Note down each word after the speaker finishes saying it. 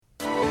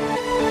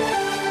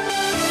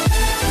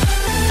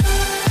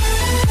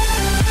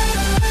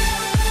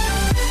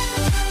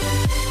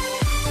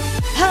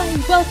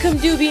Welcome,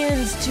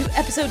 Dubians, to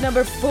episode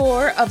number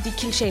 4 of the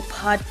Cliche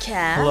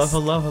Podcast.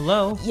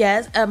 Hello.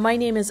 Yes, my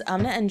name is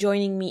Amna, and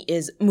joining me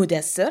is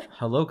Mudassir.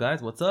 Hello,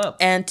 guys. What's up?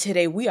 And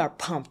today we are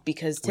pumped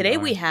because today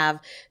we have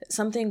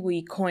something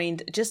we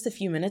coined just a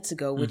few minutes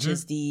ago, which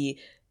is the...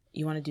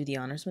 You want to do the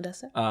honors,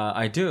 Mudassir?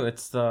 I do.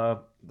 It's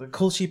the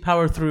Cliche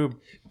Power Through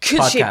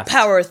Cliche podcast.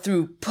 Power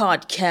Through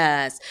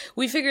Podcast.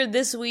 We figured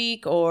this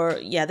week,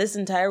 this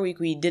entire week,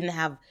 we didn't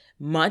have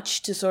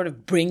much to sort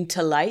of bring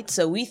to light,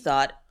 so we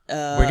thought...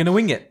 we're gonna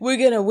wing it. We're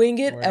gonna wing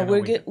it, and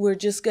we're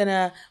just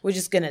gonna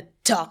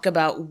talk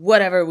about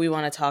whatever we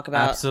want to talk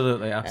about.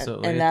 Absolutely.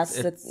 And that's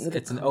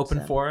it's an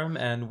open forum,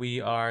 and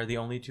we are the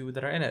only two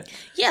that are in it.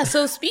 Yeah.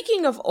 So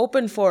speaking of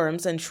open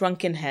forums and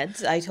shrunken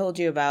heads, I told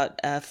you about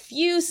a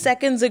few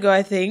seconds ago.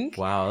 I think.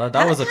 Wow,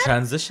 that was a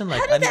transition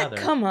like any other. How did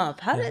that come up?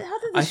 How did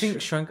I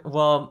think shrunk?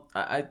 Well,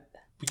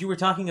 you were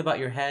talking about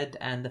your head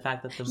and the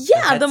fact that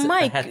the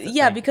mic.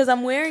 Because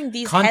I'm wearing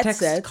these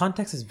headsets.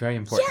 Context is very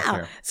important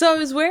here. So I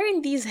was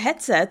wearing these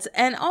headsets,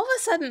 and all of a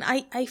sudden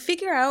I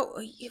figure out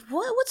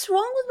what's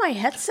wrong with my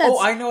headsets.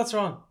 Oh, I know what's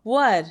wrong.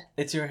 What?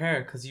 It's your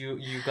hair, because you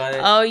got it.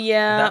 Oh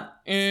yeah.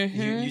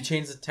 You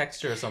changed the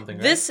texture or something,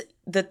 right?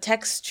 The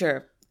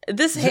texture.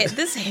 This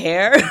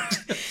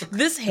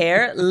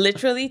hair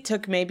literally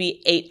took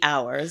maybe 8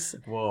 hours.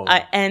 Whoa.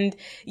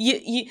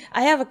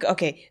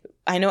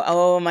 I know.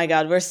 Oh my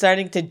God, we're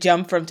starting to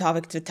jump from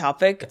topic to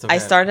topic. Okay. I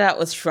started out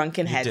with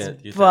shrunken heads,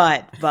 you did.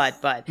 but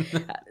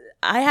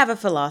I have a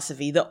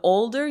philosophy. The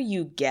older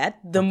you get,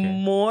 the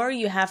more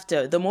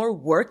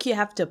work you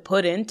have to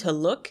put in to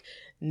look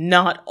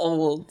not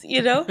old.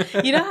 You know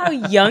how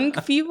young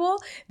people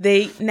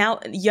they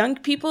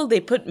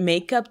put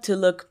makeup to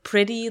look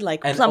pretty,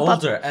 like and plump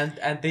older, up.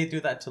 and they do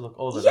that to look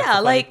older. Yeah,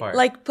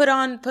 like put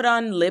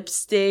on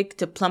lipstick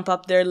to plump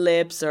up their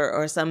lips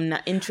or some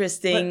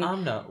interesting. But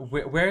Amna,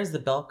 where is the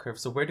bell curve?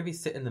 So where do we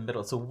sit in the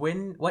middle? So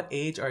what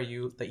age are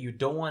you that you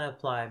don't want to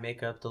apply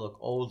makeup to look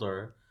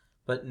older,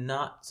 but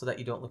not so that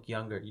you don't look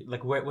younger?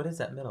 Like what is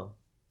that middle?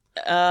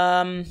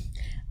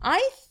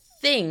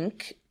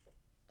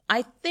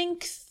 I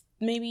think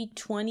maybe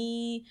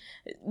 20.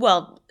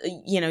 Well,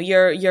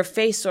 your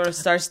face sort of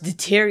starts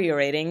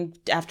deteriorating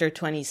after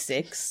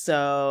 26.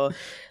 So,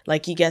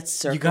 like, you get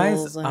circles. You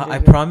guys, under I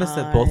your promise eyes.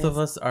 that both of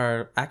us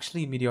are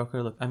actually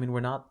mediocre. Look, I mean, we're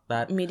not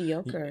that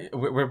mediocre.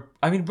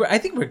 I think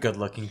we're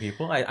good-looking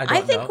people.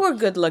 I think we're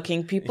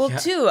good-looking people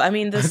too. I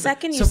mean, the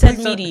second you so said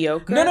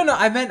mediocre. No.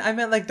 I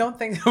meant like, don't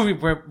think that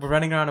we're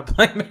running around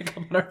applying makeup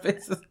on our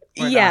faces.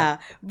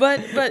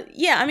 But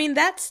yeah, I mean,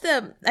 I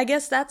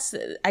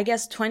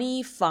guess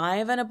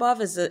 25 and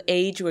above is the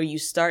age where you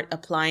start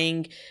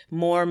applying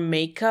more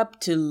makeup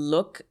to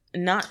look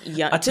not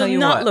young,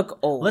 look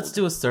old. Let's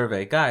do a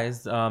survey,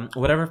 guys.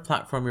 Whatever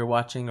platform you're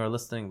watching or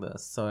listening to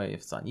this, so if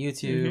it's on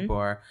YouTube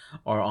or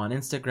on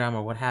Instagram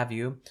or what have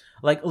you,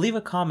 like, leave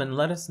a comment,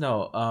 let us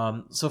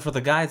know. So for the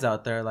guys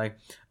out there, like,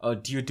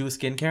 do you do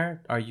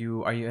skincare? Are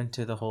you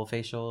into the whole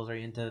facials? Are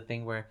you into the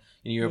thing where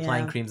you're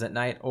applying creams at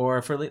night?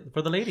 Or for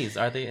the ladies,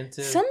 are they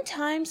into?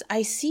 Sometimes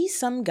I see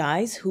some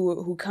guys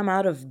who come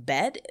out of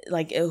bed,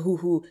 like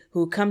who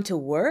come to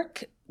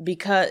work.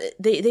 Because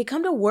they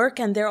come to work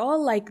and they're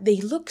all like,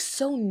 they look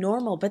so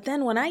normal. But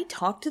then when I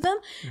talk to them,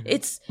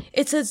 it's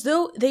as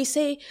though they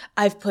say,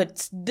 I've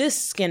put this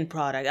skin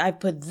product, I've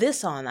put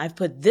this on, I'm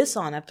like,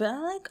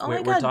 oh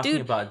my God, we're talking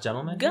dude. about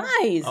gentlemen?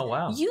 Guys, oh,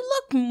 wow. you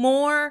look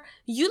more,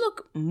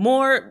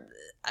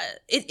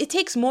 it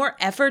takes more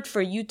effort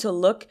for you to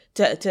look,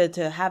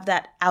 to have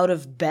that out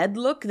of bed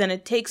look than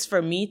it takes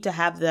for me to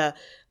have the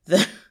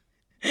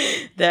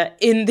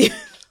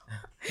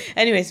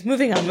Anyways,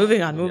 moving on.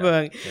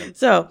 Yeah.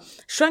 So,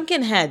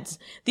 shrunken heads.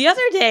 The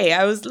other day,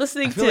 I was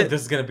listening I feel like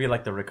this is gonna be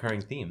like the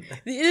recurring theme.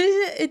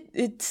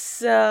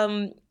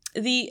 I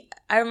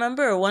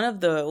remember one of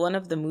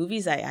the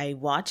movies I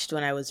watched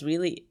when I was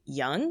really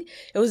young.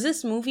 It was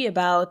this movie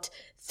about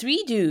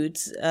three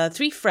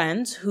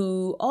friends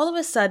who all of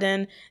a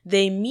sudden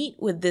they meet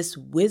with this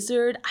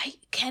wizard. I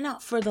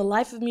cannot for the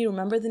life of me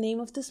remember the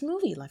name of this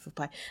movie, Life of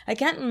Pi. I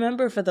can't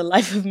remember for the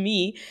life of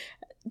me.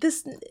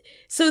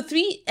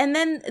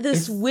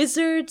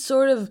 Wizard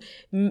sort of,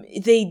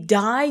 they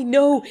die.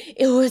 No,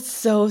 it was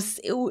so. Wait,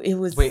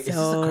 is this a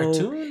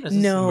cartoon? Is this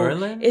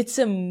Merlin? It's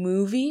a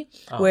movie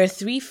where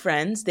three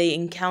friends, they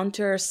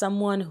encounter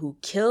someone who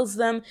kills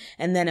them,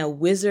 and then a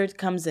wizard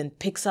comes and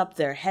picks up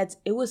their heads.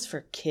 It was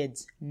for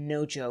kids,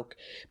 no joke.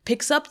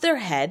 Picks up their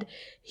head.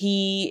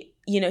 He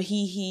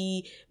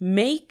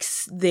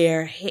makes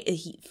their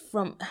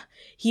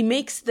he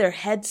makes their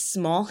heads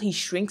small. He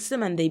shrinks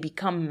them, and they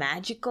become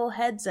magical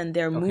heads, and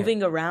they're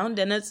moving around.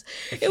 And it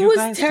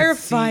was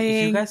terrifying.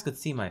 If you guys could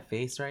see my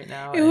face right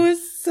now, it was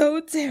so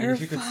terrifying.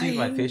 If you could see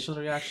my facial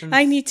reactions,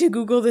 I need to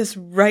Google this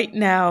right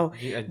now.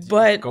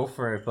 But go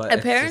for it. But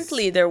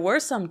apparently, there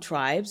were some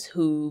tribes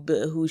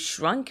who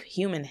shrunk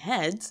human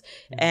heads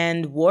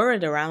and wore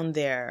it around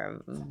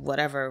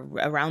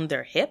around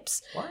their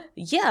hips. What?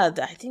 Yeah,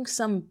 I think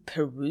some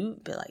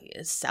Peru, like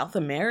South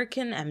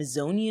American,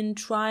 Amazonian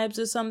tribes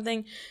or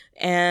something.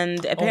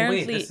 And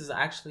apparently, oh wait, this is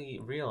actually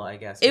real, I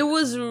guess. it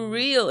was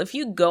real. If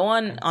you go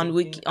on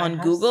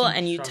Google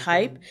and you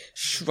type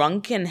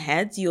shrunken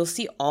heads, you'll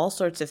see all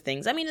sorts of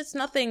things. I mean, it's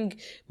nothing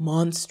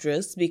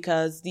monstrous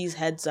because these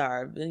heads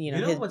are, You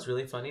know what's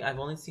really funny? I've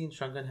only seen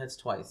shrunken heads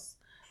twice.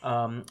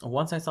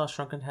 Once I saw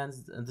shrunken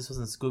heads, and this was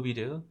in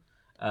Scooby-Doo,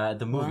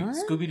 the movie. What?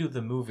 Scooby-Doo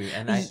the movie,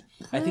 and I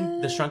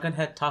think the shrunken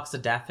head talks to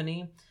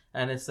Daphne,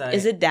 and it's like,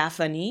 is it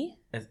Daphne?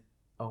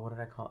 What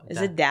did I call it?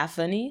 Is it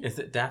Daphne? Is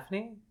it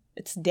Daphne?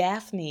 It's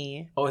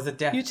Daphne. Oh, is it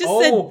Daphne? You just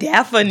said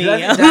Daphne.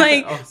 I'm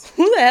like,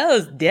 who the hell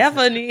is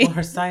Daphne? Well,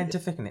 her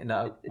scientific name.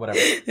 No, whatever.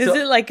 Is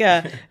it like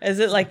a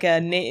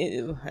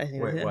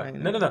Wait, what?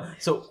 No.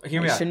 So,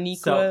 hear me out.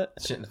 Shaniqua.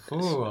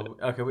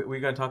 Okay, we're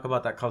going to talk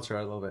about that culture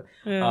a little bit.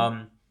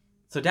 Yeah.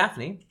 So,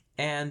 Daphne,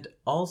 and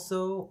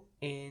also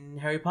in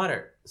Harry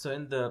Potter. So,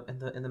 in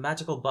the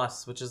magical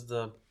bus, which is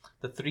the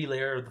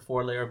 3-layer or the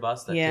 4-layer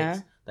bus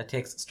that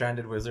takes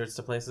stranded wizards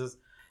to places.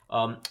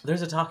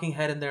 There's a talking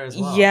head in there as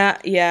well. Yeah.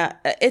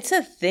 It's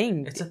a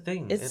thing. It's a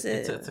thing. It's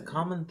a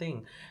common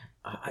thing.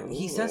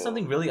 He says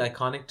something really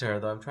iconic to her,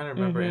 though. I'm trying to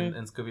remember in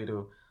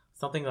Scooby-Doo.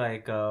 Something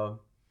like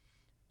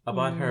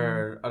about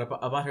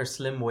her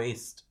slim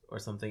waist or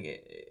something.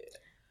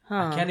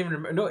 I can't even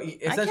remember. No, I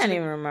can't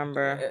even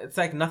remember. It's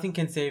like nothing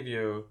can save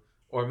you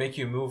or make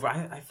you move.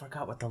 I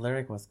forgot what the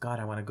lyric was. God,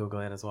 I want to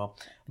Google it as well.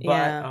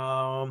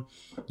 But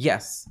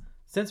yes,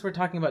 since we're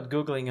talking about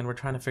Googling and we're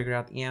trying to figure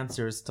out the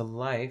answers to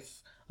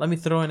life, let me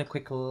throw in a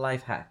quick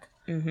life hack.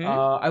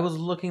 I was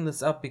looking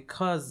this up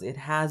because it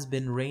has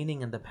been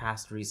raining in the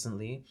past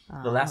recently.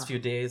 The last few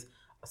days,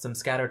 some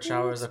scattered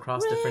showers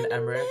across different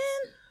Emirates.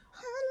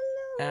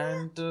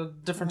 And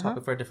different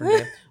topic for a different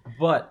day.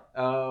 But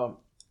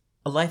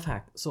a life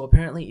hack. So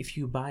apparently if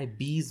you buy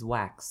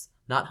beeswax,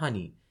 not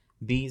honey,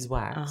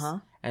 beeswax,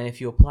 and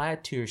if you apply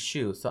it to your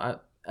shoe, so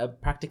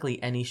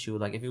practically any shoe,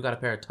 like if you've got a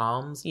pair of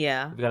Toms, if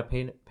you've got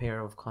a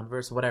pair of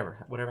Converse,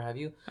 whatever have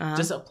you,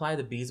 just apply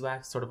the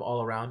beeswax sort of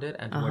all around it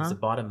and towards the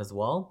bottom as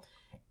well,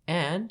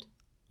 and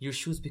your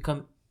shoes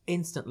become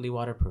instantly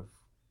waterproof.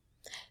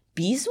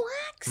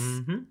 Beeswax?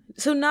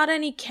 So not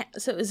any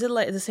so is it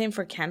like the same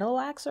for candle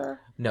wax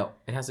or? No,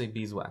 it has to be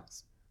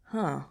beeswax.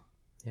 Yeah.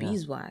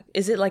 Beeswax.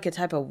 Is it like a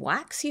type of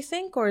wax, you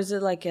think, or is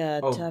it like a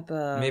type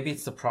of? Maybe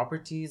it's the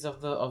properties of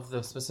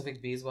the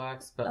specific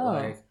beeswax,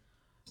 but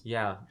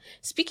yeah.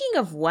 Speaking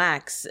of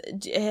wax,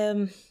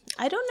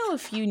 I don't know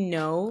if you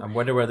know. I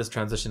wonder where this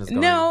transition is going.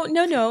 No.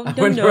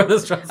 Where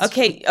this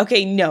transition...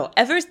 Okay, no.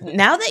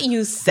 Now that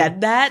you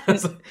said that,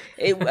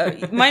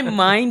 my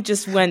mind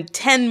just went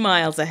 10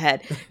 miles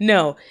ahead.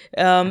 No.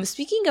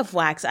 Speaking of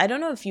wax, I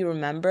don't know if you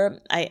remember.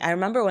 I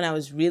remember when I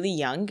was really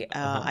young,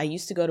 I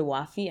used to go to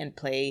Wafi and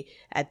play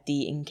at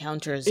the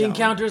Encounter Zone.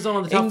 Encounter Zone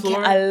on the top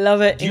floor? I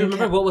love it. Do you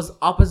remember what was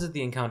opposite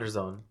the Encounter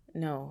Zone?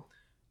 No.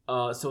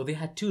 So they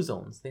had 2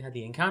 zones. They had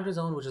the Encounter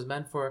Zone, which was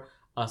meant for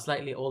a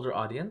slightly older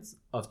audience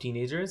of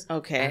teenagers.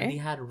 Okay. And they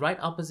had right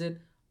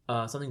opposite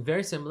something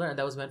very similar, and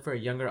that was meant for a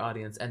younger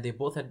audience. And they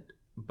both had,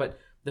 but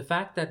the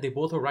fact that they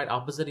both were right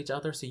opposite each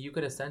other, so you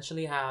could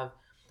essentially have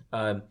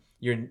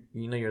your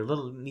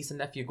little niece and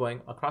nephew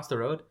going across the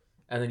road,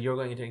 and then you're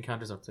going into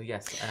Encounter Zone. So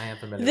yes, I am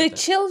familiar with that. The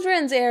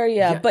children's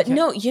area,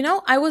 no,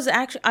 I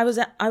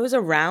was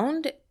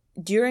around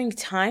during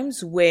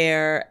times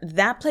where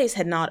that place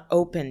had not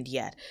opened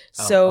yet.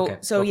 So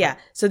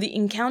the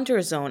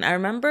Encounter Zone, I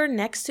remember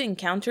next to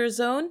Encounter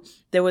Zone,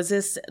 there was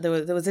this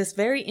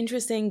very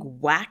interesting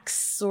wax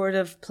sort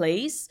of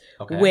place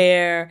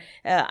where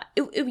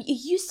it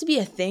used to be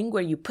a thing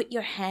where you put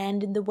your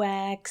hand in the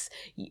wax,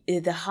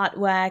 the hot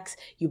wax,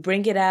 you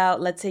bring it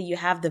out. Let's say you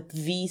have the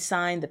V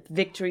sign, the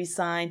victory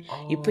sign.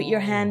 You put your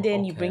hand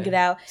in, you bring it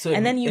out, so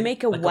and then you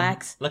make a like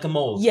wax, like a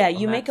mold. Yeah,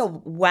 you make a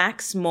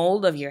wax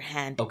mold of your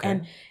hand.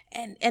 Okay.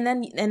 And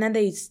then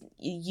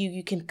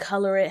you can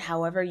color it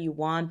however you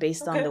want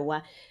based on the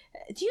wax.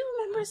 Do you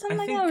remember something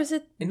like that, or is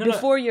it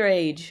before your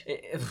age?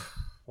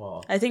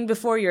 Well, I think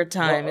before your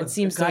time. It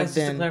seems to have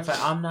been. Just to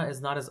clarify, Amna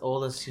is not as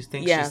old as she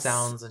thinks she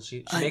sounds, and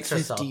she makes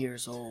herself. 50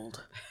 years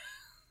old.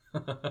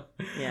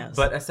 Yes.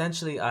 But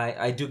essentially,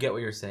 I do get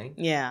what you're saying.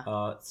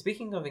 Yeah.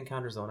 Speaking of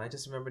Encounter Zone, I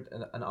just remembered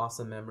an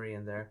awesome memory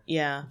in there.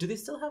 Yeah. Do they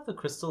still have the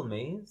Crystal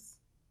Maze?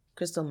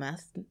 Crystal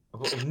meth?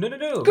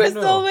 No.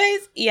 Crystal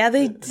Maze? Yeah,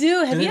 they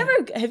do.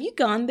 Have you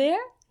gone there?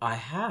 I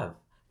have.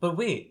 But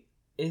wait,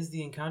 is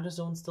the Encounter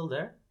Zone still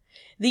there?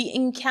 The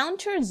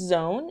Encounter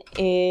Zone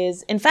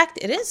is, in fact,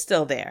 it is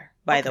still there,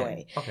 by the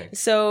way. Okay.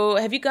 So,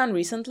 have you gone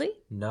recently?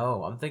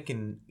 No, I'm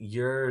thinking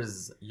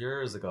years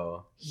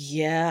ago.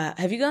 Yeah.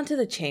 Have you gone to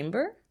the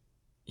Chamber?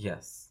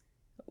 Yes.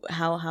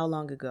 How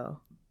long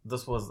ago?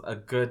 This was a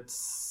good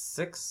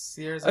 6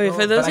 years ago. Okay,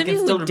 for those of you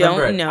who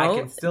don't know, I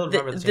can still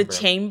remember the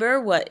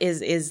Chamber.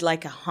 Is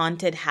like a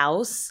haunted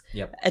house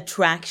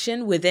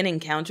attraction within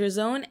Encounter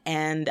Zone.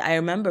 And I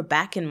remember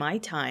back in my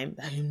time,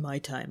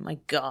 my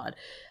God,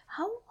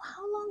 how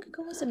long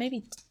ago was it?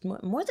 Maybe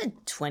more than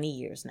 20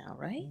 years now,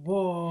 right?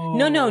 Whoa.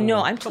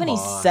 No. I'm Come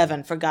 27,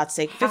 on. for God's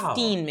sake. How?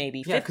 15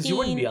 maybe. Yeah, because you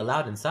wouldn't be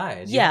allowed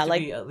inside. You have to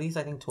be at least,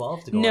 I think,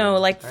 12 to go No,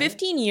 in, like right?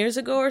 15 years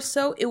ago or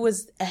so, it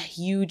was a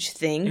huge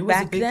thing. It was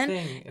back a big then.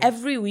 thing.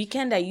 Every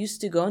weekend I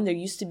used to go, and there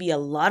used to be a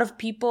lot of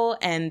people,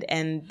 and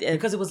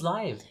because it was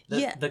live.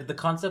 Yeah. The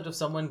concept of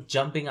someone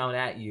jumping out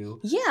at you,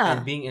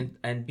 Yeah.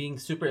 and being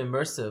super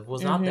immersive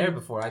was not there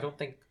before. I don't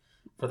think,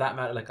 for that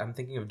matter, like I'm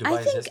thinking of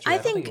Dubai's history. I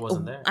don't think it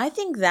wasn't there. I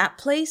think that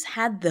place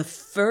had the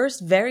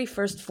very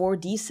first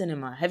 4D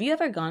cinema. Have you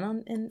ever gone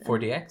on in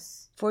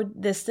 4DX? For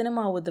the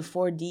cinema with the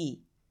 4D?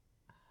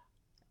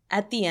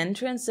 At the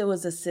entrance, there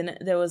was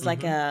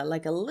like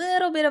a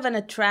little bit of an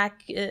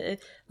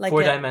like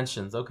 4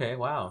 dimensions. Okay,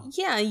 wow.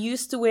 Yeah, I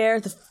used to wear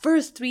the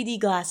first 3D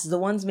glasses, the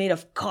ones made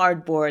of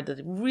cardboard,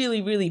 the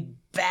really, really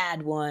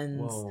bad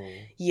ones. Whoa.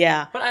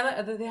 Yeah.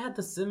 But they had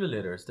the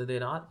simulators, did they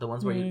not? The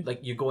ones where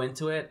you go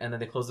into it and then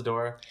they close the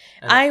door.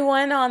 I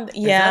went on.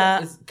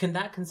 Can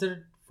that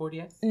consider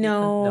 4DX?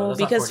 No,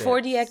 because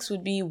 4DX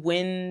would be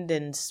wind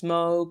and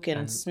smoke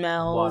and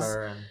smells,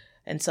 water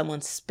and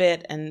someone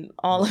spit and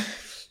all.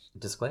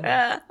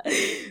 Disclaimer.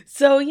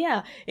 So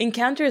yeah,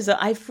 Encounters.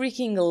 I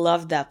freaking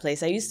loved that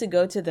place. I used to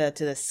go to the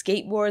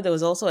skateboard. There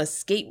was also a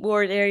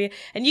skateboard area,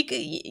 and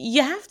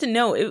you have to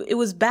know it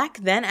was back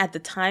then at the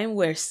time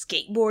where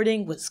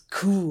skateboarding was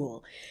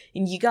cool,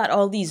 and you got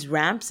all these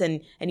ramps,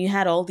 and you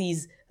had all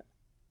these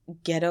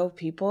ghetto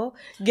people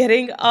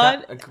getting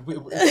on.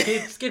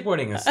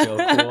 Skateboarding is still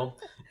cool.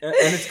 And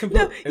it's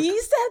you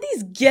used to have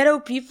these ghetto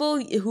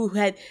people who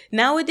had...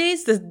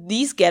 Nowadays,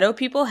 these ghetto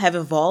people have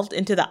evolved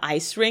into the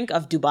ice rink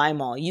of Dubai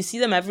Mall. You see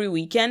them every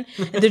weekend,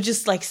 and they're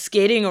just like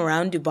skating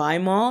around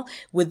Dubai Mall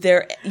with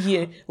their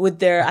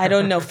I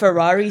don't know,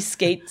 Ferrari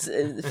skates,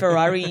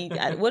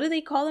 what do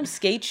they call them?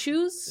 Skate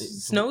shoes?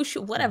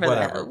 Snowshoe? Whatever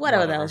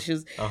the hell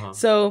shoes. Uh-huh.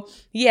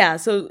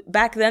 So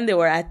back then they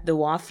were at the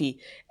Wafi.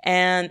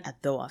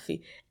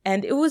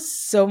 And it was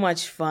so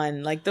much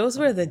fun. Like, those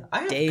were the days.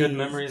 I have good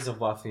memories of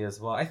Wafi as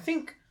well. I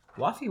think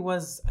Wafi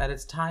was, at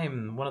its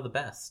time, one of the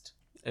best.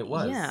 It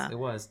was. Yeah. It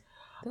was.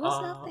 There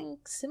was nothing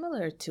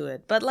similar to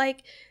it. But,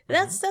 like,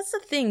 that's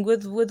the thing.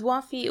 With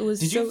Wafi, it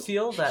was Did you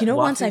feel that Wafi...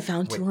 once I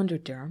found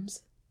 200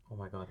 dirhams. Oh,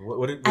 my God.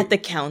 What did... At the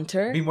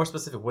counter. Be more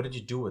specific. What did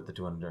you do with the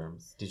 200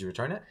 dirhams? Did you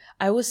return it?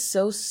 I was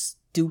so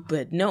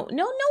stupid. No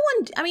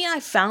one. I mean, I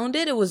found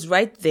it. It was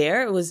right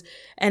there. It was,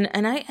 and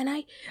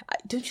I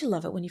don't you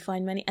love it when you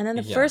find money? And then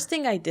the first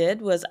thing I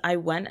did was I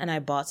went and I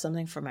bought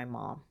something for my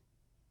mom.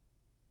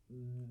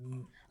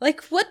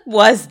 Like, what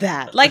was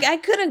that? Like, I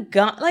could have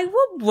gone. Like,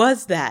 what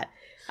was that?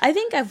 I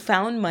think I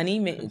found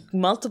money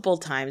multiple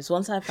times.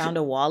 Once I found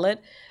a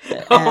wallet.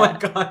 Oh my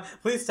God!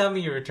 Please tell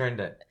me you returned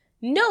it.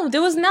 No,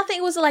 there was nothing.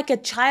 It was like a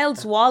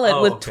child's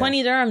wallet with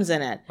 20 dirhams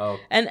in it. Oh.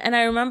 And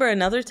I remember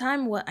another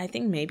time, I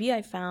think maybe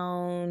I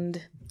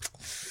found...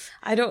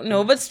 I don't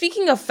know. But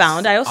speaking of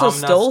found, I also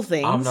stole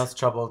things. Amna's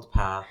troubled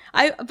path.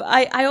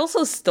 I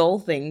also stole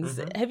things.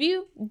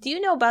 Mm-hmm. Do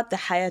you know about the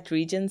Hyatt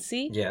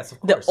Regency? Yes,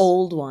 of course. The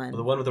old one.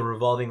 The one with the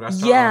revolving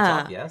restaurant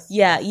on top, yes.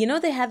 Yeah, you know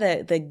they had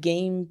the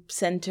game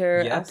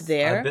center up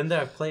there? I've been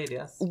there, I've played,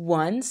 yes.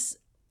 Once,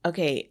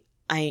 okay...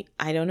 I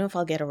don't know if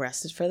I'll get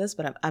arrested for this,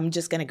 but I'm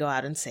just going to go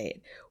out and say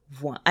it.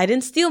 I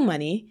didn't steal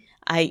money.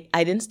 I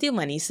didn't steal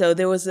money. So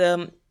there was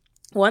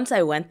once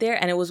I went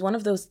there, and it was one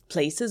of those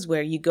places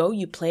where you go,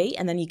 you play,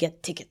 and then you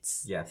get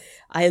tickets. Yes.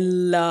 I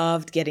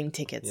loved getting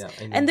tickets. Yeah,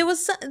 and there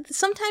was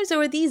sometimes there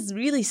were these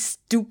really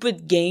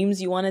stupid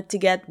games you wanted to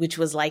get, which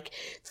was like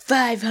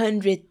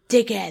 500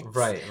 tickets.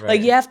 Right.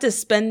 Like you have to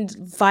spend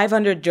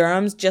 500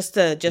 dirhams just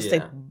to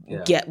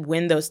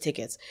win those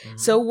tickets. Mm-hmm.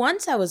 So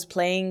once I was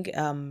playing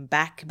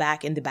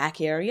back in the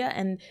back area,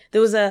 and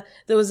there was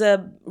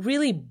a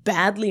really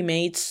badly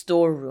made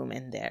storeroom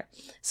in there.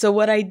 So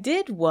what I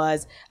did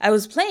was I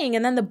was playing,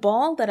 and then the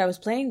ball that I was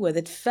playing with,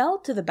 it fell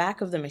to the back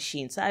of the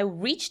machine. So I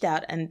reached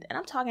out, and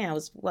I'm talking, I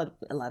was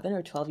 11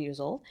 or 12 years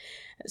old.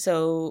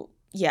 So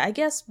yeah, I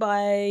guess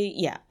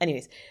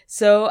anyways.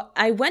 So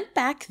I went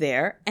back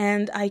there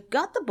and I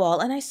got the ball,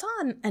 and I saw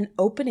an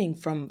opening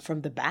from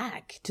the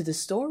back to the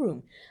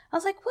storeroom. I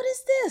was like, what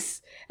is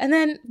this? And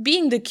then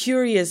being the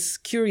curious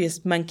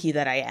monkey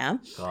that I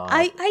am,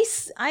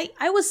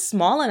 I was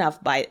small enough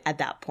at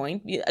that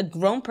point. A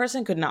grown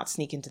person could not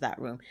sneak into that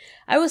room.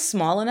 I was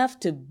small enough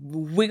to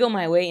wiggle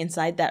my way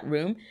inside that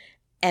room,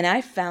 and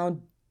I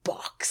found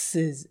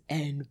boxes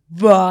and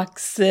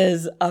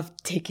boxes of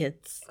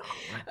tickets. Oh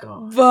my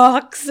God.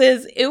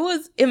 Boxes. It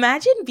was,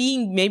 imagine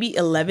being maybe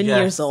 11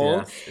 years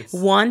old,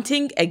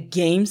 wanting a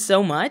game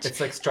so much. It's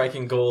like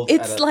striking gold.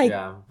 It's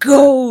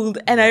gold.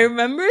 And I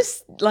remember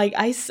like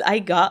I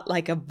got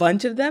like a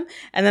bunch of them,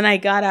 and then I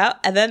got out,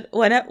 and then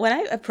when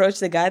I approached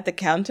the guy at the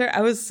counter,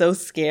 I was so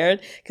scared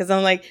because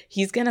I'm like,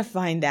 he's gonna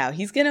find out.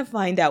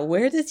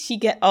 Where did she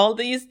get all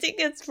these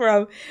tickets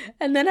from?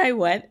 And then I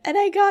went and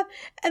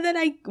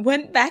I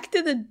went back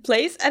to the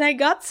place and I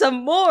got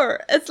some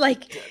more. It's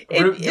like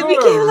it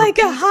became like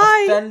a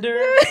high.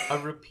 A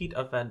repeat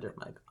offender,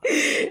 my God.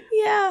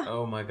 Yeah.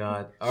 Oh my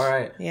God. All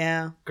right.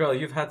 Yeah. Girl,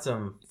 you've had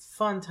some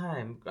fun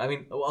time. I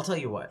mean, I'll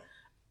tell you what.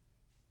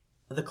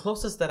 The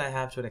closest that I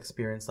have to an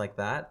experience like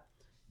that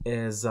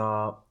is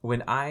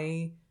when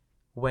I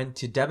went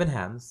to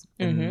Debenhams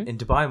in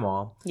Dubai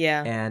Mall.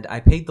 Yeah. And I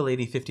paid the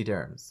lady 50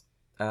 dirhams.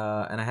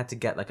 And I had to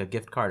get like a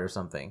gift card or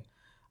something.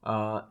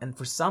 And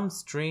for some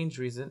strange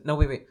reason... No,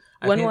 wait.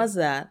 When was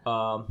that?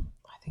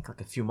 I think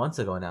like a few months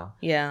ago now.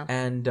 Yeah.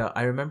 And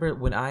I remember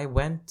when I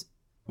went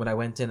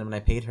in and when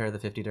I paid her the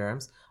 50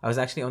 dirhams, I was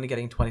actually only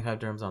getting 25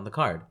 dirhams on the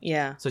card.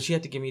 Yeah. So she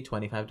had to give me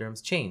 25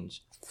 dirhams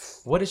change.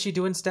 What did she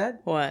do instead?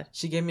 What?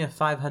 She gave me a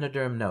 500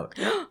 dirham note.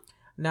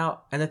 Now,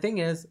 and the thing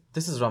is,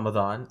 this is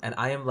Ramadan, and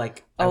I am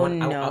like, I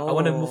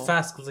want to move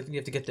fast because like you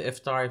have to get to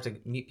iftar, you have to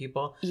meet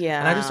people. Yeah.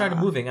 And I just started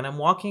moving, and I'm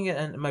walking,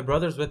 and my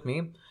brother's with me,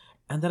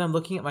 and then I'm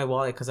looking at my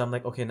wallet because I'm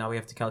like, okay, now we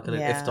have to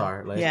calculate iftar.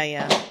 Like,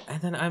 yeah. And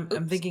then I'm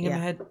thinking in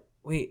my head,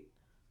 wait,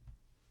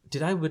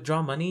 did I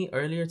withdraw money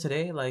earlier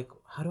today? Like,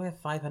 how do I have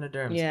 500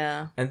 dirhams?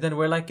 Yeah. And then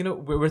we're like,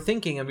 we're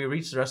thinking, and we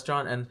reach the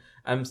restaurant, and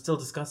I'm still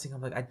discussing.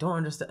 I'm like, I don't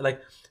understand,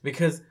 like,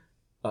 because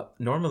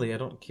normally I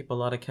don't keep a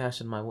lot of cash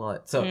in my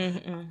wallet. So,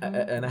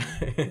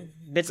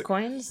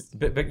 Bitcoins?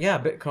 Yeah,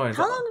 Bitcoins.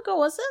 How long ago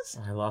was this?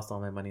 I lost all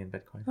my money in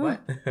Bitcoin.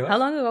 What? How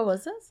long ago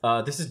was this?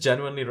 This is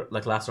genuinely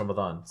like last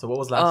Ramadan. So what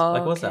was last?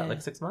 What was that?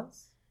 Like 6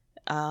 months?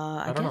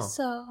 I don't guess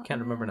know. so.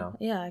 Can't remember now.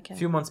 Yeah, I can. A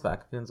few months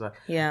back.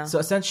 Yeah. So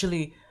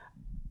essentially,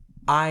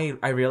 I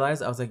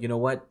realized, I was like, you know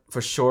what?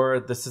 For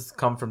sure, this has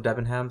come from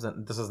Debenhams,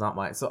 and this is not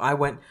mine. So I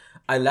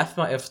left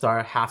my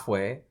iftar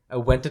halfway. I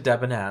went to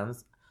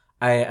Debenhams.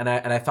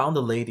 I found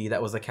the lady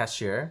that was a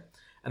cashier,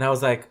 and I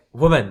was like,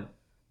 woman,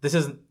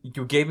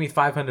 you gave me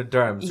 500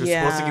 dirhams. You're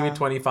supposed to give me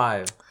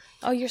 25.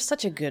 Oh, you're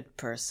such a good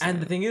person.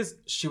 And the thing is,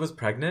 she was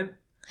pregnant.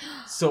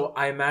 So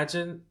I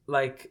imagine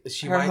like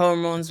her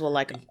hormones were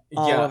like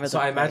all over the place. So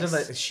I imagine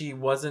that she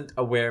wasn't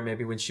aware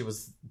maybe when she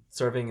was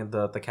serving in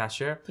the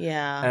cashier.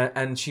 Yeah.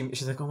 And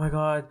she's like, oh my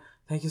God,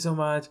 thank you so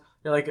much.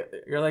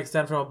 You're like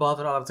stand from above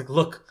and all. I was like,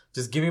 look,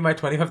 just give me my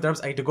 25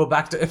 dirhams. I need to go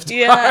back to iftar.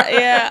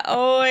 Yeah.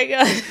 Oh my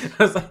God.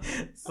 I was like,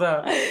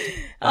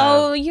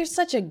 so. You're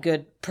such a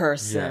good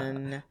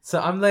person. Yeah.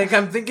 So I'm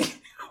thinking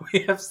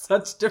we have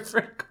such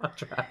different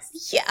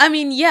contrasts. Yeah, I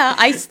mean,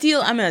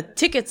 I'm a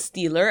ticket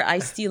stealer. I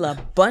steal a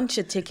bunch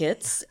of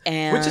tickets,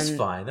 and which is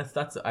fine.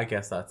 That's I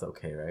guess that's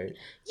okay, right?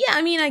 Yeah,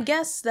 I mean, I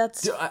guess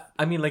that's.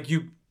 I mean, like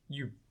you.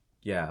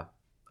 Yeah.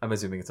 I'm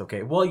assuming it's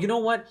okay. Well, you know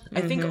what? I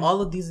think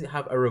all of these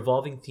have a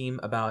revolving theme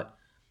about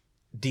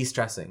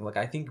de-stressing. Like,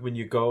 I think when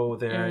you go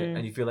there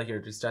and you feel like you're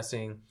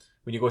de-stressing,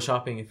 when you go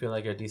shopping, you feel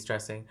like you're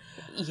de-stressing.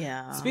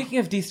 Yeah. Speaking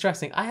of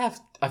de-stressing, I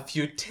have a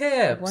few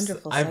tips.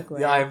 Wonderful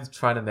segue. I'm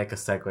trying to make a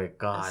segue.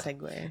 God. A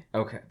segue.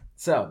 Okay.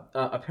 So,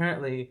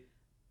 apparently,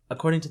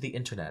 according to the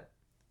internet,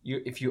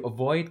 if you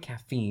avoid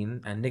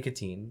caffeine and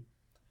nicotine,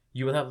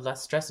 you will have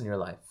less stress in your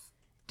life.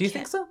 Do you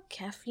think so?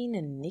 Caffeine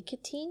and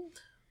nicotine?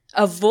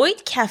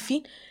 Avoid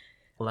caffeine?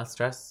 Less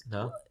stress?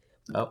 No?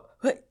 Oh,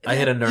 I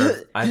hit a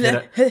nerve.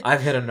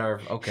 I've hit a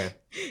nerve. Okay.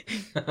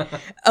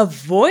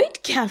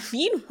 Avoid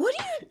caffeine? What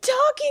are you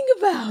talking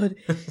about?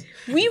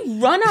 We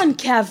run on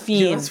caffeine.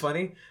 You know what's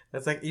funny?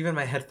 That's like even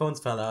my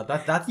headphones fell out.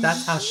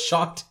 That's how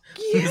shocked.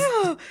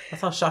 Yeah.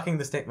 That's how shocking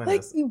the statement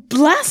is.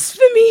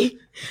 Blasphemy.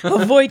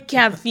 Avoid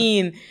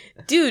caffeine.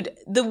 Dude,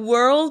 the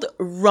world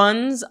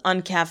runs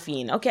on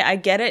caffeine. Okay, I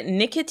get it.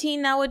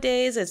 Nicotine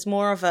nowadays, it's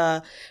more of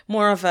a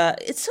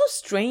it's so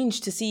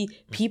strange to see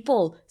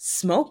people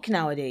smoke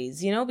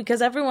nowadays,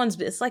 because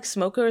it's like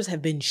smokers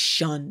have been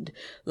shunned.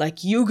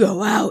 Like, you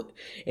go out.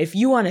 If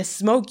you want to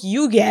smoke,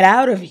 you get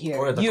out of here.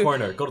 Or the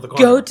corner. Go to the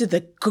corner.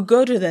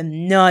 Go to the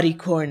naughty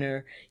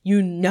corner.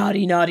 You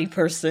naughty, naughty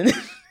person.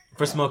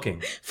 For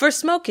smoking. For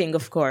smoking,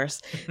 of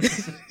course.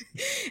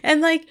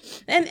 And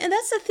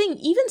that's the thing.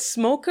 Even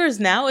smokers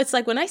now, it's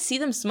like when I see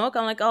them smoke,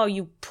 I'm like, oh,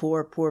 you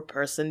poor, poor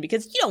person.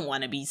 Because you don't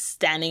want to be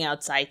standing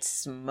outside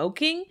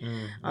smoking.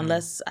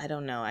 Unless, I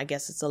don't know, I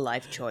guess it's a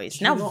life choice.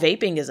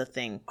 Vaping is a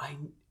thing.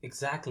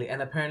 Exactly.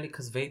 And apparently,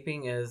 because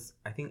vaping is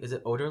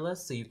it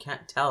odorless? So you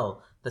can't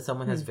tell that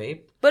someone has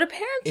vaped. But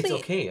apparently... It's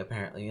okay,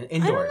 apparently.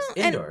 Indoors.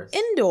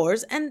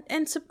 Indoors. And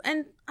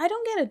I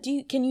don't get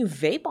it. Can you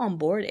vape on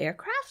board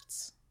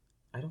aircrafts?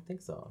 I don't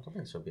think so. I don't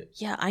think so.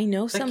 Yeah, I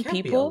know some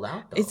people.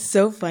 Allowed, it's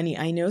so funny.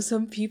 I know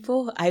some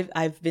people.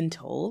 I've been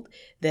told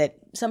that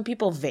some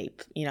people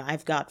vape.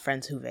 I've got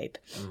friends who vape.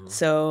 Mm-hmm.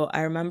 So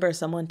I remember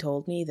someone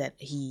told me that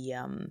he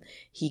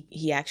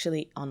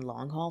actually on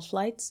long haul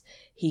flights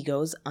he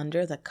goes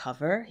under the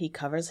cover. He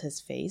covers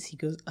his face. He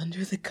goes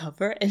under the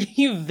cover and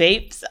he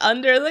vapes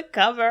under the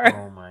cover.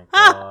 Oh my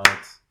God.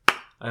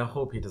 I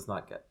hope he does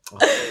not get...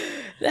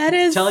 That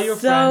is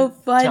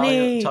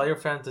funny. Tell your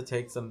friend to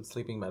take some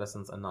sleeping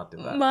medicines and not do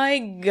that. My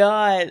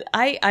God.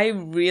 I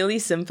really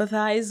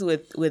sympathize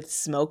with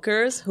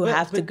smokers who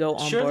have to go on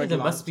board surely there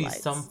long must flights.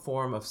 Be some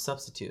form of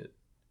substitute.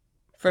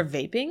 For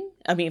vaping?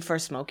 I mean, for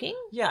smoking?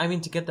 Yeah, I mean,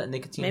 to get that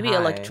nicotine Maybe high.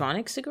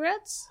 electronic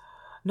cigarettes?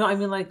 No, I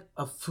mean like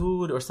a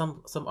food or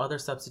some other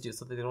substitute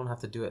so that they don't have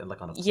to do it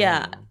like on a plane.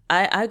 Yeah,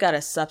 I got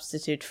a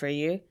substitute for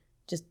you.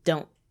 Just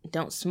don't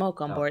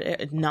smoke on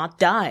board. Not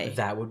die.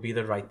 That would be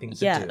the right thing to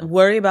do. Yeah,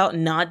 worry about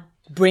not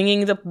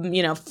bringing the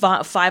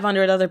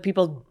 500 other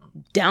people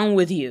down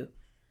with you.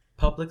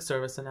 Public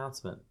service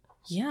announcement.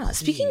 Yeah.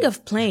 Speaking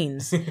of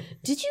planes,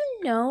 did you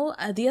know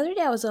the other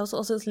day I was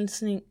also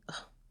listening.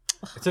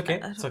 It's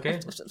okay. It's okay.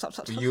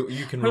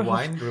 You can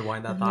rewind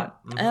that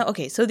thought. Mm-hmm.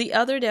 Okay, so the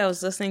other day I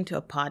was listening to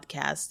a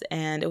podcast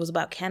and it was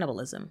about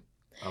cannibalism.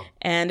 Oh.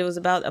 And it was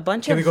about a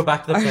bunch of... Can we go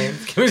back to the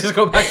planes? Can we just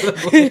go back to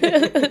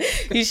the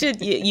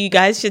planes? You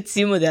guys should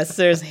see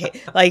Mudassir's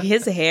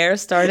his hair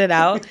started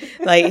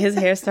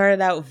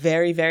out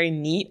very, very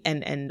neat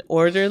and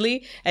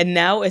orderly, and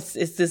now it's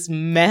this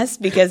mess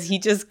because he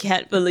just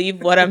can't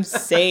believe what I'm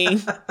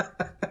saying.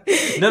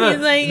 No,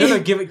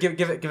 give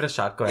it a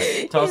shot. Go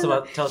ahead. Tell us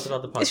about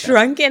the podcast.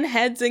 Shrunken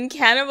heads and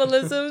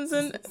cannibalisms.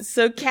 And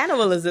so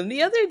cannibalism.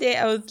 The other day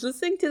I was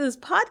listening to this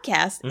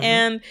podcast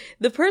and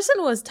the person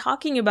was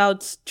talking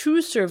about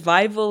true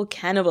survival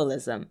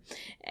cannibalism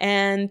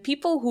and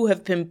people who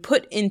have been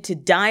put into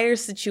dire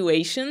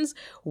situations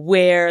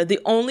where the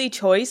only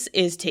choice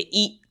is to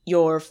eat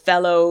your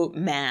fellow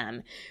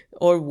man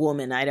or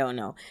woman, I don't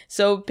know.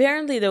 So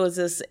apparently there was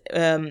this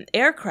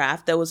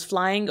aircraft that was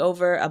flying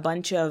over a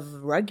bunch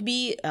of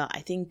rugby,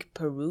 I think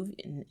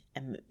Peruvian,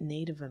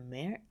 Native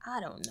American, I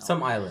don't know.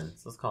 Some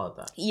islands, let's call it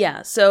that.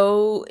 Yeah,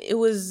 so it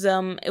was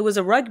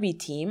a rugby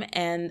team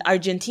and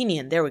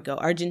Argentinian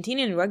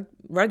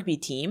rugby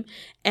team,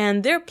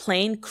 and their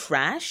plane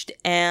crashed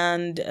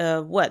and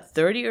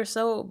 30 or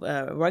so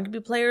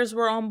rugby players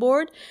were on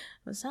board.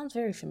 It sounds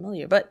very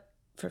familiar, but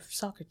for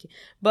soccer team.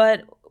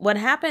 But what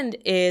happened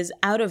is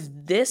out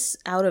of this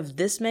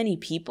many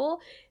people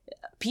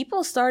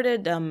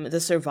started, the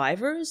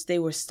survivors, they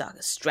were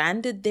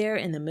stranded there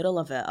in the middle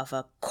of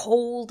a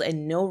cold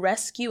and no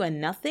rescue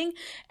and nothing.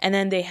 And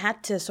then they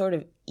had to sort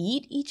of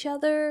eat each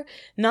other,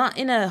 not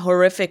in a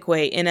horrific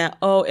way, in a,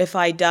 oh, if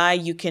I die,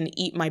 you can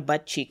eat my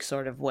butt cheek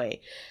sort of way.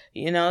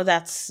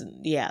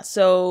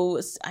 So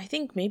I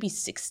think maybe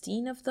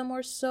 16 of them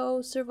or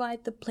so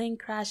survived the plane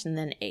crash, and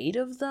then 8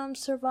 of them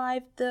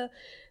survived but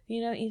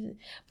you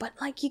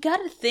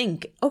gotta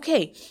think,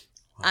 okay,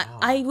 wow.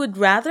 I would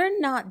rather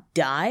not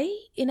die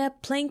in a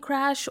plane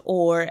crash,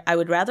 or I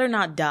would rather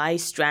not die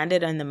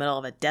stranded in the middle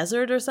of a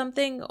desert or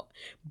something,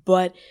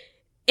 but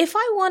if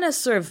I want to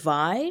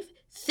survive,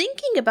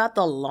 thinking about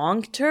the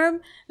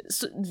long-term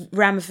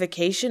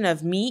ramification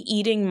of me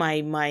eating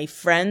my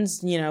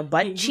friend's,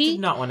 butt cheek. You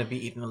do not want to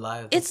be eaten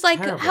alive. That's it's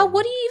like, terrible.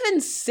 what do you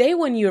even say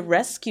when you're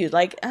rescued?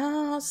 Like,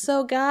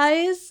 so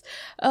guys,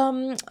 a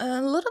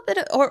little bit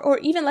of, or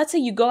even let's say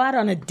you go out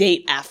on a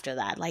date after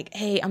that. Like,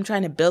 hey, I'm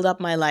trying to build up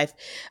my life.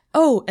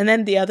 Oh, and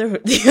then the other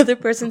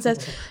person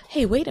says,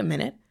 hey, wait a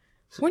minute.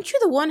 Weren't you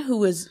the one who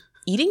was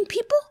eating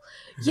people?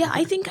 Yeah,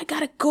 I think I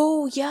gotta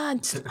go. Yeah,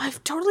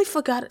 I've totally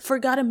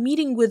forgot a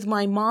meeting with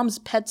my mom's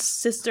pet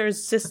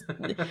sister's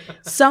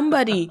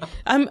somebody.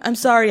 I'm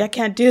sorry, I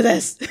can't do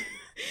this.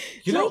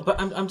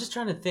 But I'm just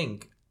trying to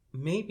think.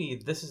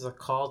 Maybe this is a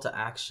call to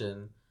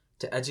action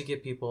to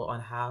educate people on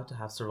how to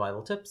have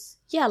survival tips.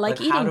 Yeah, like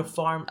eating. How to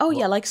farm. Oh,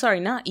 yeah,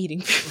 not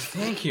eating.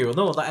 Thank you.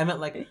 No, I meant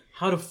like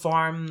how to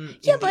farm.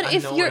 Yeah, but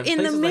if you're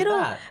in the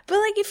middle,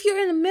 if you're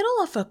in the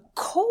middle of a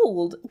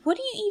cold, what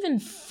do you even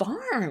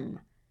farm?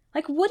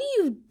 Like, what do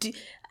you do?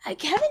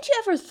 Like, haven't you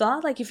ever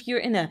thought, like, if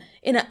you're on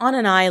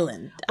an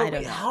island? I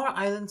don't know. How are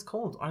islands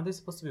cold? Aren't they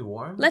supposed to be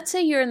warm? Let's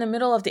say you're in the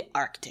middle of the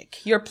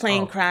Arctic. Your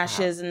plane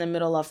crashes in the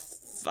middle of,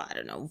 I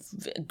don't know,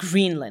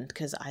 Greenland,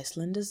 because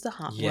Iceland is the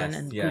hot one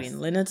and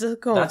Greenland is the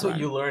cold one. That's what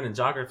you learn in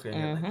geography. And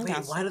you're like,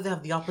 wait, why do they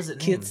have the opposite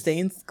names? Kids stay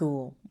in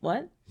school.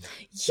 What?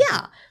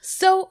 Yeah.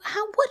 So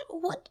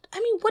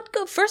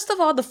first of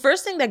all, the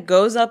first thing that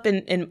goes up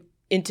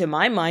into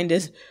my mind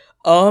is,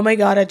 oh my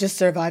God, I just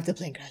survived the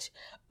plane crash.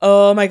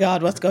 Oh my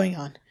God, what's going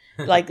on?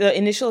 Like the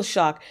initial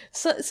shock.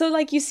 So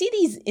like you see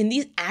in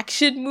these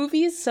action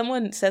movies,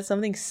 someone said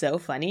something so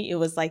funny. It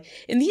was like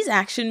in these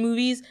action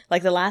movies,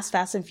 like the last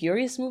Fast and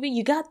Furious movie,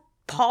 you got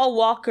Paul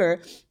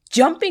Walker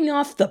jumping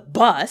off the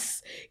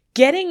bus,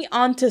 getting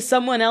onto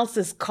someone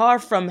else's car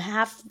from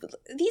half.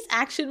 These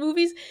action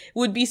movies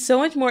would be so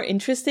much more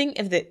interesting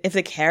if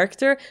the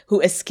character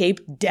who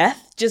escaped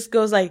death just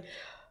goes like,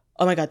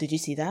 oh my God, did you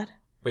see that?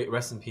 Wait,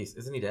 rest in peace.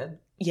 Isn't he dead?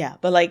 Yeah,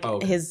 but like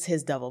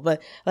his double. But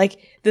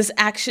like this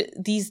action,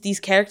 these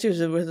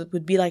characters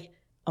would be like,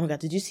 oh my God,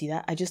 did you see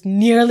that? I just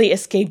nearly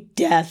escaped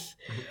death.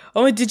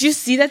 Oh, did you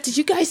see that? Did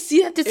you guys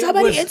see that? Did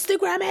somebody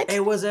Instagram it?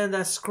 It was in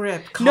the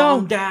script.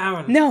 Calm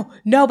down.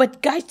 No,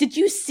 but guys, did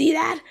you see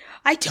that?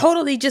 I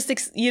totally just,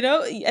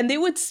 and they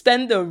would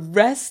spend the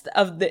rest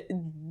of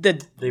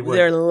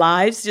their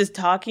lives just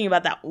talking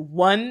about that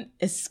one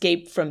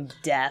escape from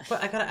death.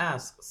 But I gotta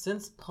ask,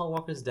 since Paul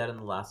Walker's dead in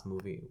the last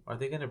movie, are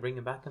they gonna bring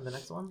him back in the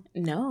next one?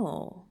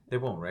 No. They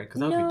won't, right?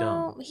 Because that would be dumb.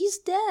 No, he's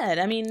dead.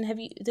 I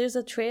mean, there's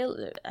a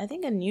trailer, I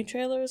think a new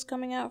trailer is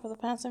coming out for the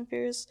Fast and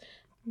Furious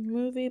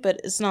movie,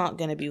 but it's not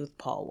gonna be with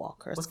Paul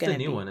Walker. What's the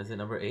new one? Is it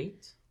number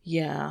 8?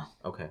 Yeah.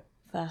 Okay.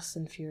 Fast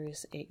and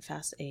Furious 8,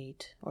 Fast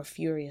 8, or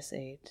Furious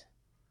 8.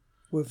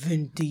 We're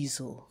Vin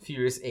Diesel.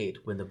 Furious 8,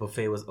 when the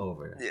buffet was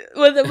over.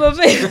 When the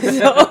buffet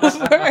was over.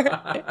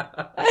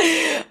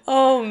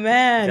 Oh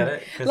man. Get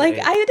it? 'Cause Like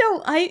A.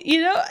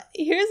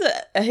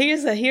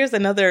 here's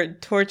another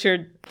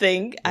tortured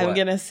thing I'm What?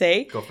 gonna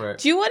say. Go for it.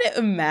 Do you want to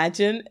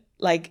imagine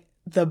like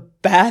the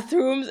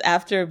bathrooms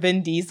after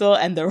Vin Diesel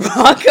and The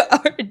Rock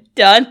are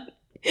done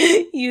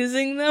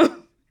using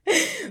them?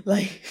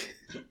 Like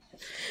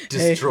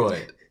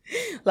Destroyed.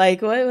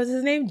 like what was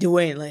his name?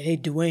 Dwayne. Like, hey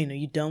Dwayne, are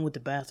you done with the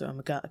bathroom?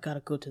 I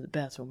gotta go to the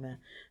bathroom, man.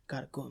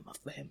 Gotta go with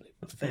my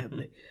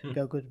family.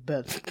 Gotta go to the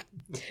bathroom.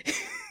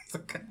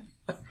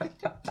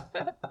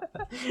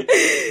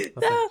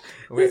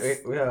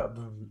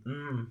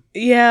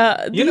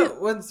 Yeah. You know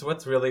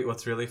what's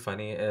really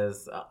funny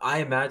is I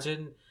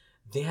imagine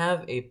they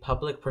have a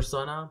public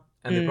persona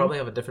and they probably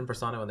have a different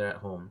persona when they're at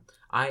home.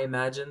 I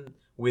imagine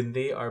when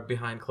they are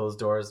behind closed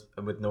doors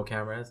with no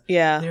cameras,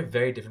 they're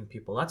very different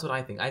people. That's what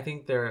I think. I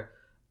think they're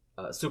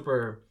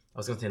super. I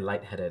was gonna say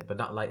lightheaded, but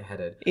not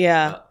lightheaded.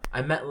 Yeah.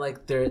 I meant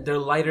like they're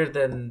lighter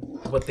than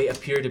what they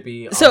appear to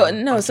be. So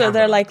on so camera.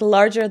 they're like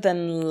larger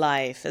than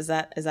life. Is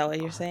that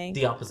what you're saying?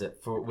 The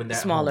opposite for when they're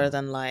Smaller at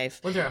home. than life.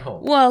 When they're at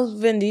home. Well,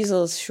 Vin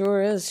Diesel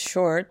sure is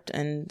short,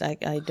 and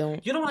I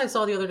don't. You know what I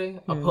saw the other day?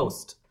 A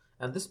post.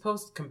 And this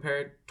post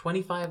compared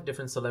 25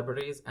 different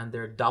celebrities and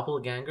their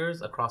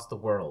doppelgangers across the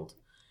world.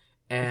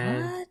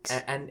 And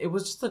it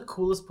was just the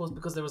coolest post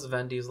because there was a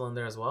Vin Diesel in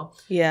there as well.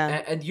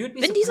 Yeah. And you'd be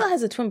Vin Diesel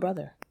has a twin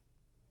brother.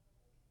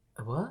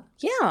 What?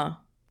 Yeah.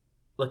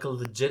 Like a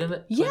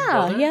legitimate twin Yeah,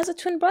 brother? he has a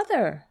twin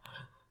brother.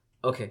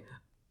 Okay.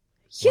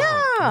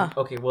 Yeah. Wow.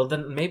 Okay, well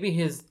then maybe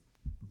his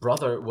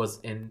brother was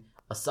in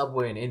a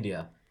subway in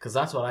India. Because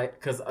that's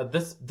what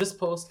this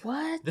post...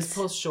 What? This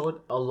post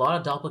showed a lot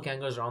of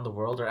doppelgangers around the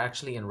world are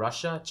actually in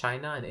Russia,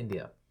 China, and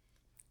India.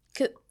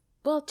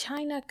 Well,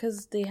 China,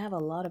 because they have a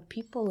lot of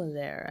people in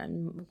there,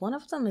 and one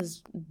of them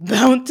is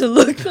bound to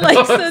look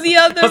like so the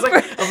other.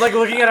 I'm like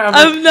looking at her.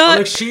 I'm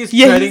not. She's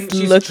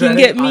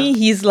looking at me.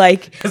 He's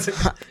like,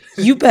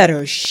 "You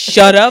better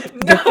shut up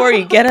before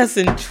you get us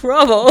in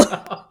trouble."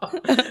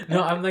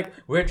 No, I'm like,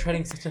 we're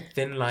treading such a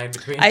thin line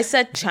between. I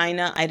said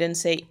China. I didn't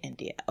say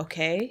India.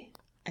 Okay,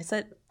 I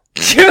said.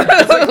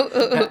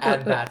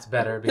 And that's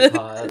better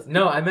because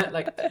I meant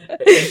like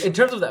in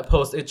terms of that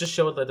post, it just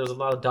showed that there was a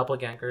lot of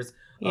doppelgangers.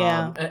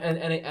 Yeah,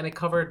 and it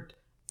covered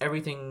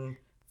everything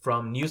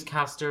from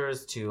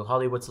newscasters to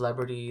Hollywood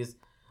celebrities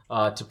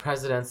to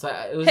presidents.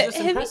 It was just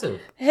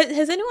impressive.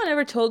 Has anyone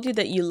ever told you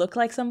that you look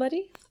like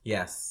somebody?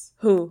 Yes.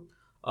 Who?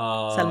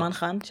 Salman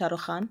Khan, Shah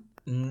Rukh Khan.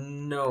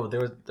 No,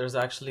 there's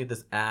actually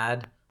this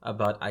ad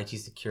about IT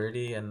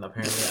security, and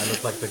apparently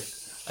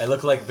I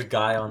look like the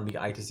guy on the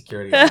IT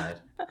security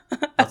ad.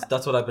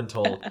 That's what I've been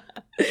told.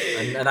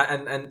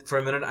 And for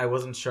a minute I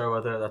wasn't sure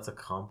whether that's a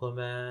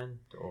compliment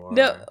or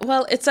no.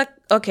 Well, it's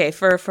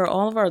for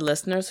all of our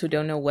listeners who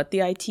don't know what the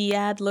IT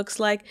ad looks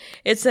like.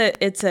 It's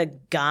a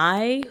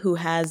guy who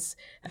has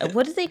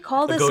what do they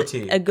call this?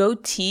 A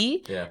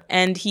goatee. Yeah.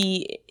 And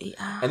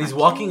he's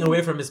walking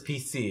away from his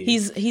PC.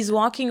 He's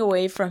walking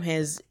away from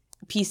his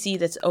PC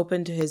that's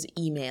open to his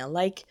email.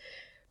 Like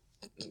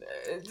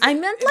I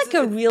meant like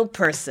a real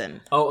person.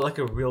 Oh, like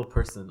a real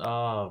person.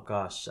 Oh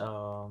gosh.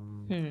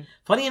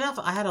 Funny enough,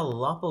 I had a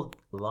I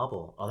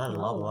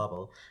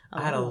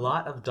had a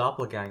lot of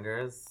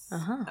doppelgangers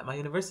at my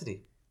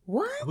university.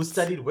 What? Who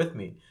studied with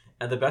me.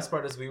 And the best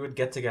part is we would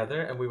get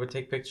together and we would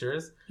take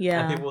pictures.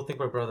 Yeah. And people would think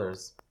we're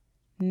brothers.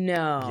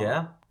 No.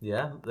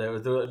 Yeah. There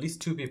were at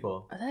least 2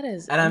 people. That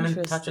is and I'm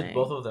in touch with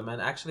both of them.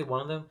 And actually one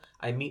of them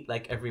I meet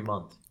like every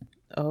month.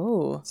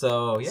 Oh.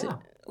 So, yeah.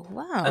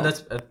 Wow. And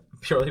that's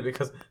purely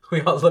because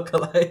we all look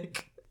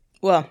alike.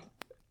 Well,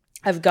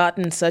 I've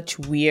gotten such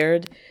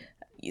weird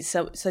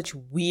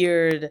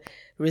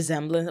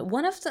resemblance.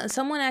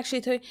 Someone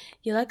actually told me,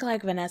 you look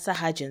like Vanessa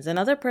Hudgens.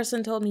 Another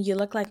person told me you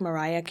look like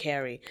Mariah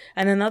Carey.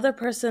 And another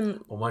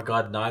person... Oh my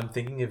God, now I'm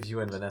thinking of you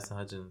and Vanessa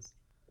Hudgens.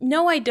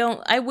 No, I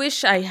don't. I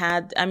wish I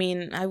had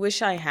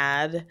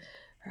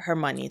her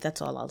money.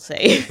 That's all I'll say.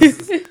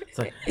 It's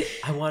like,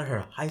 I want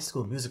her High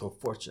School Musical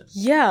fortune.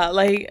 Yeah,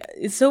 like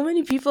so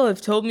many people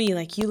have told me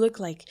like you look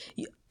like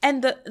you,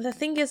 and the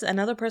thing is,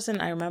 another person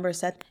I remember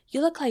said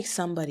you look like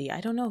somebody. I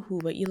don't know who,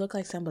 but you look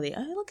like somebody.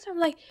 I looked at him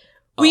like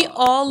we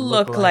all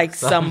look like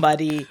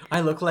somebody.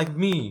 I look like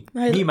me,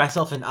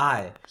 myself, and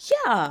I.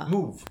 Yeah.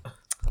 Move.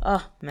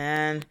 Oh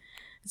man,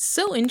 it's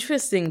so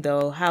interesting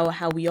though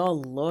how we all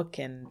look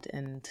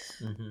and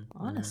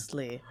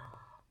honestly.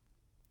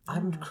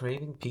 I'm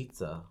craving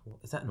pizza.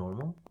 Is that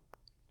normal?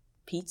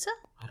 Pizza?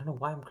 I don't know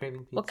why I'm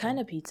craving pizza. What kind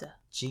of pizza?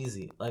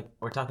 Cheesy. Like,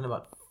 we're talking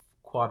about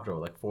quadro,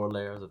 like 4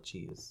 layers of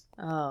cheese.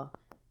 Oh.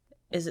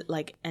 Is it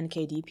like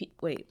NKD pizza?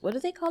 Wait, what do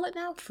they call it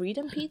now?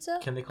 Freedom pizza?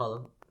 Can they call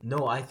it?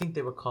 No, I think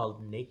they were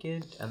called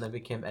Naked and then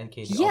became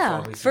NKD.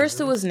 Yeah, first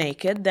it was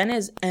Naked, then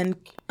is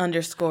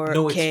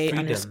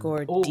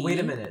N_K_D. Oh, wait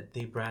a minute.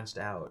 They branched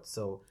out.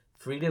 So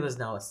Freedom is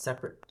now a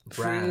separate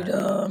brand.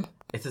 Freedom.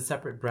 It's a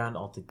separate brand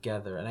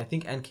altogether. And I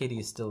think NKD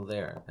is still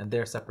there. And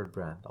they're a separate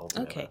brand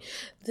altogether. Okay.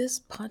 This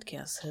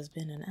podcast has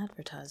been an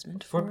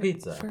advertisement for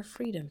pizza. For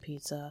Freedom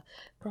Pizza.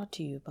 Brought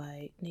to you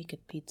by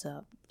Naked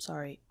Pizza.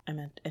 Sorry, I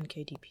meant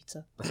NKD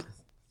Pizza.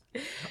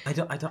 I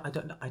don't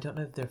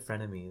know if they're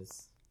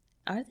frenemies.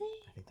 Are they?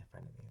 I think they're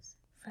frenemies.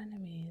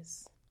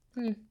 Frenemies.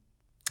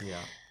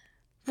 Yeah.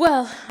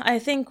 Well, I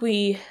think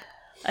we've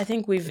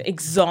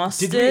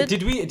exhausted.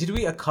 Did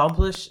we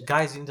accomplish?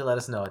 Guys, you need to let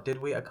us know.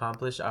 Did we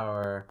accomplish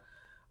our?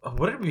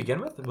 What did we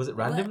begin with? Was it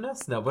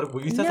randomness? No. What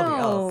you said something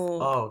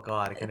else? Oh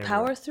God, I can't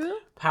remember.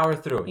 Power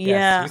through. Yes,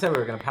 yeah. We said we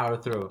were gonna power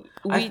through.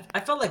 I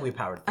felt like we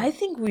powered through. I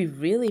think we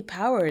really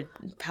powered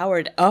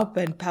up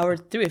and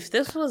powered through. If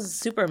this was a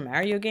Super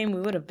Mario game, we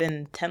would have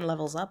been 10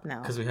 levels up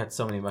now. Because we had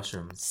so many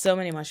mushrooms. So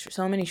many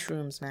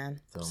shrooms, man.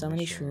 So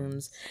many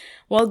shrooms.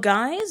 Well,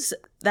 guys,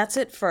 that's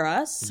it for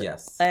us.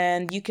 Yes.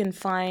 And you can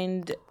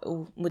find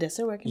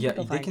Mudassir. Where can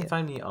people find you? They can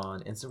find me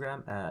on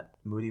Instagram at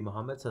Moody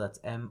Muhammad. So that's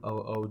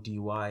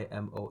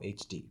MOODYMOHD.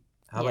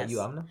 How about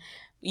you, Amna?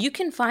 You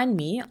can find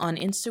me on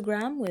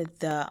Instagram with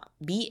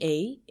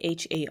BAHAR_AB.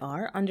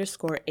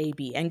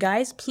 And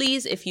guys,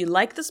 please, if you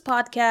like this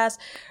podcast,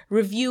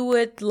 review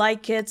it,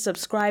 like it,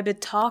 subscribe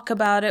it, talk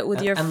about it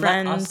with your friends.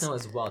 And let us know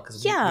as well,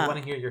 because we want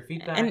to hear your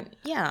feedback. And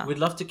we'd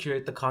love to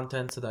curate the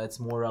content so that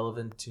it's more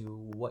relevant to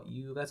what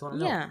you guys want to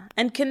know. Yeah,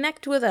 and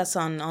connect with us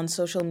on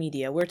social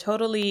media. We're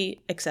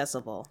totally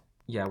accessible.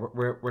 Yeah,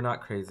 we're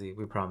not crazy.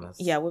 We promise.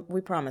 Yeah, we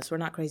promise. We're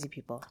not crazy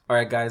people. All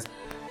right, guys.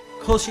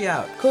 Cool she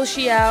out.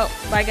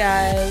 Bye,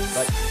 guys.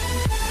 Bye.